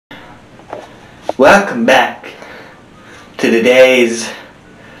Welcome back to today's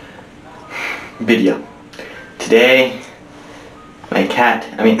video. Today, my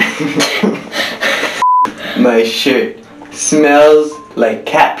my shirt smells like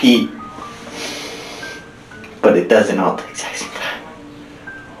cat pee, but it doesn't all at the exact same time.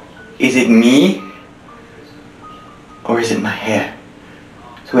 Is it me, or is it my hair?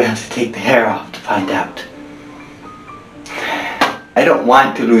 So we have to take the hair off to find out. I don't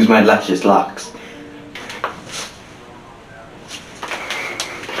want to lose my luscious locks.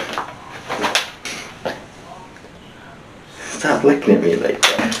 Stop looking at me like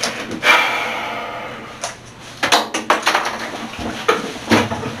that.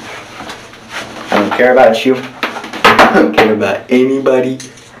 I don't care about you. I don't care about anybody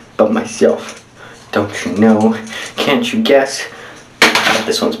but myself. Don't you know? Can't you guess?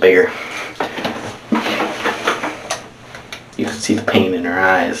 This one's bigger. You can see the pain in her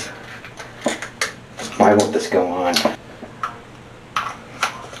eyes. Why won't this go on?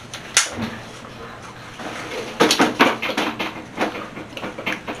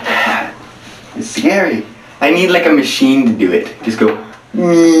 It's scary. I need like a machine to do it. Just go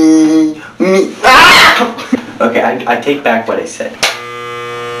me. Ah! Okay, I take back what I said.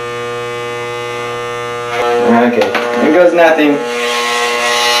 Okay, there goes nothing.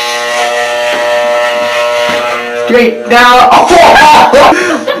 Straight down. Oh!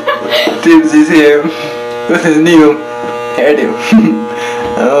 Tibbs is here with his new hairdo.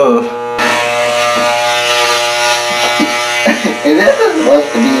 Oh. And this is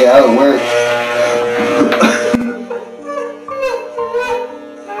supposed to be how it works.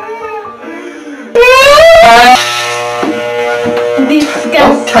 Disgusting.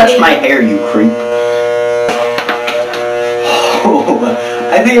 Don't touch my hair, you creep. Oh,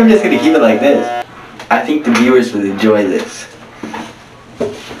 I think I'm just gonna keep it like this. I think the viewers will enjoy this.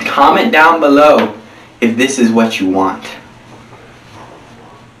 Comment down below if this is what you want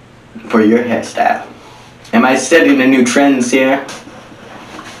for your hairstyle. Am I setting the new trends here?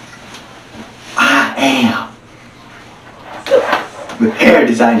 I am. The hair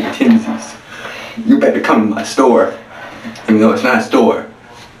designer tendencies. You better come to my store, even though it's not a store.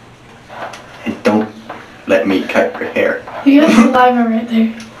 And don't let me cut your hair. You have saliva right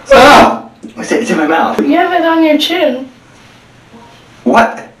there. Ah! What's that? It's in my mouth. You have it on your chin.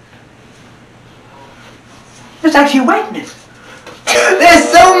 What? There's actually whiteness. There's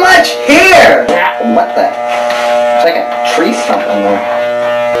so much hair! What the? It's like a tree stump in there.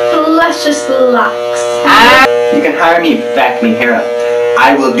 Luscious locks. You can hire me if back me hair up.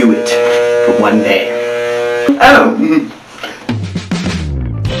 I will do it for one day. Oh!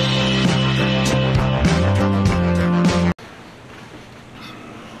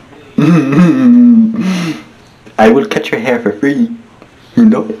 I will cut your hair for free. You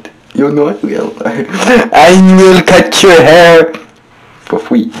know it. You know I will. I will cut your hair for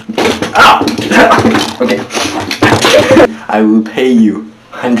free. Oh! Okay. I will pay you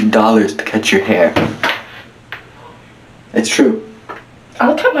 $100 to cut your hair. It's true.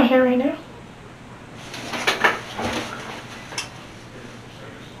 I'll cut my hair right now.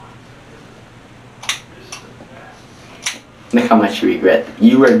 Look how much you regret.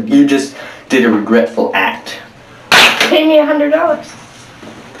 You just did a regretful act. Pay me $100.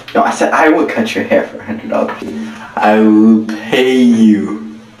 No, I said I will cut your hair for $100. I will pay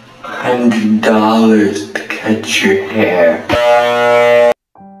you $100 to cut your hair.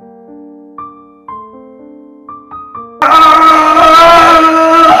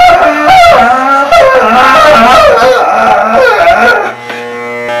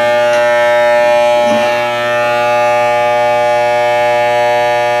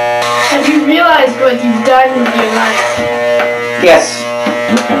 Have you realized what you've done with your life? Yes.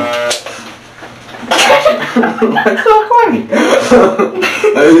 Okay. What's so funny?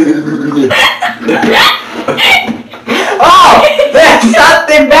 Oh! There's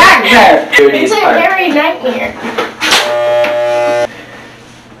something back there! It's a hairy nightmare.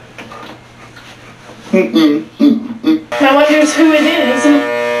 I wonder who it is.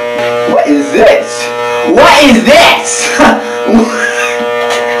 What is this? What is this? What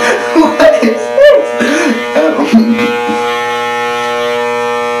is this?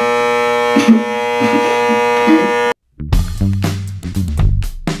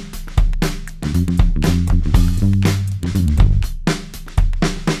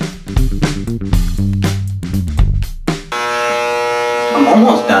 I'm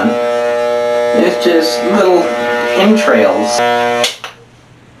almost done. It's just little entrails.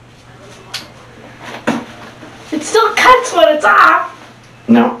 It still cuts when it's off.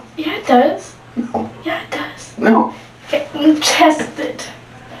 No. Yeah, it does. No. Yeah, it does. No. Okay, test it.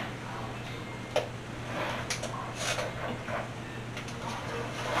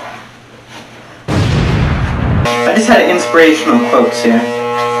 inspirational quotes here.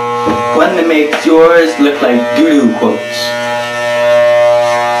 One that makes yours look like doo-doo quotes.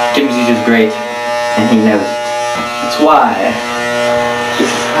 Jimsy's just great, and he knows it. That's why this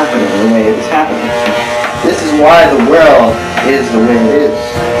is happening the way it is happening. This is why the world is the way it is.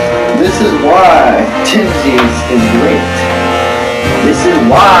 This is why Jimsy's is great. This is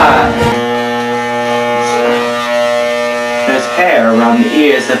why there's hair around the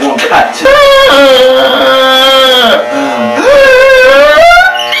ears that won't cut.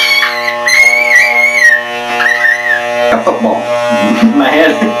 A football. My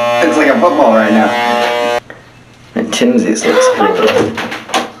head looks like a football right now. And Jimsy's looks good.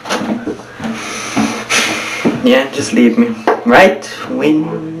 Yeah, just leave me. Right when...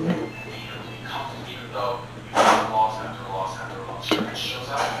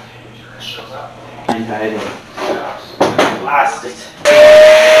 I'm hiding. Lost it.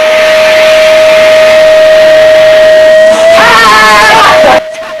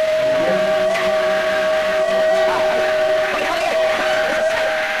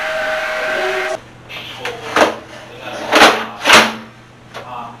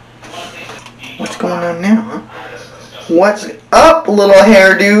 What's going on now, huh? What's up, little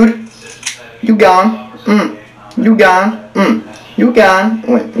hair dude? You gone? You gone? You gone?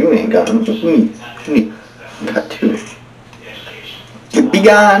 Wait, you ain't gone. Me. Got to. You be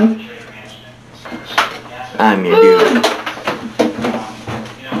gone. I'm your dude.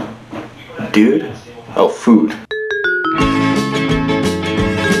 Dude? Oh, food.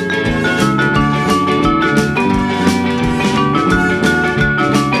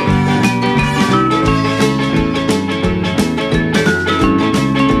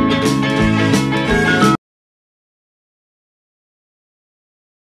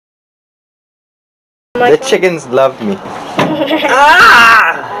 The chickens love me.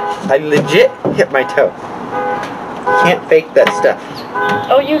 Ah! I legit hit my toe. Can't fake that stuff.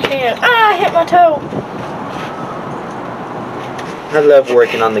 Oh, you can't. Ah, I hit my toe. I love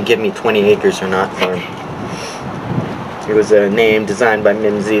working on the Give Me 20 Acres or Not farm. It was a name designed by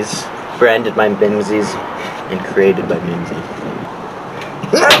Mimsies, branded by Mimsies, and created by Mimsies.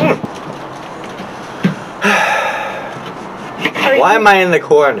 Why am I in the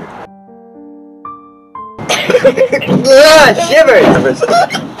corner? Shivers!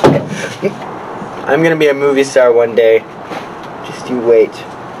 I'm gonna be a movie star one day. Just you wait.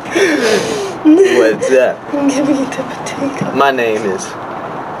 What's up? Give me the potato. My name is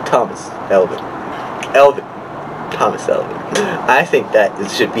Thomas Elvin. Elvin. Thomas Elvin. I think that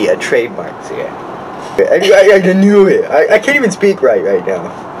should be a trademark here. I knew it. I can't even speak right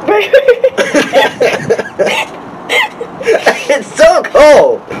now. It's so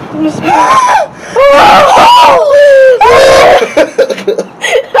cold!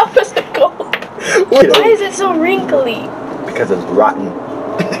 How is it cold? Why is it so wrinkly? Because it's rotten.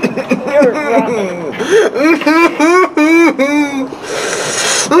 You're rotten.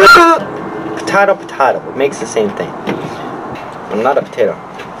 Potato, potato. It makes the same thing. I'm not a potato.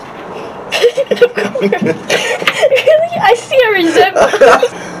 Really? I see a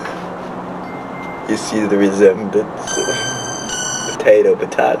resemblance. You see the resemblance? Potato,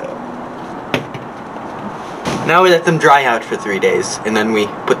 potato. Now we let them dry out for 3 days, and then we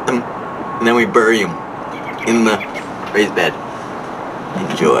put them, and then we bury them in the raised bed.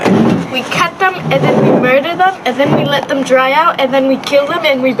 Enjoy. We cut them, and then we murder them, and then we let them dry out, and then we kill them,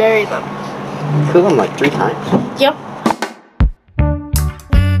 and we bury them. Kill them like 3 times. Yep.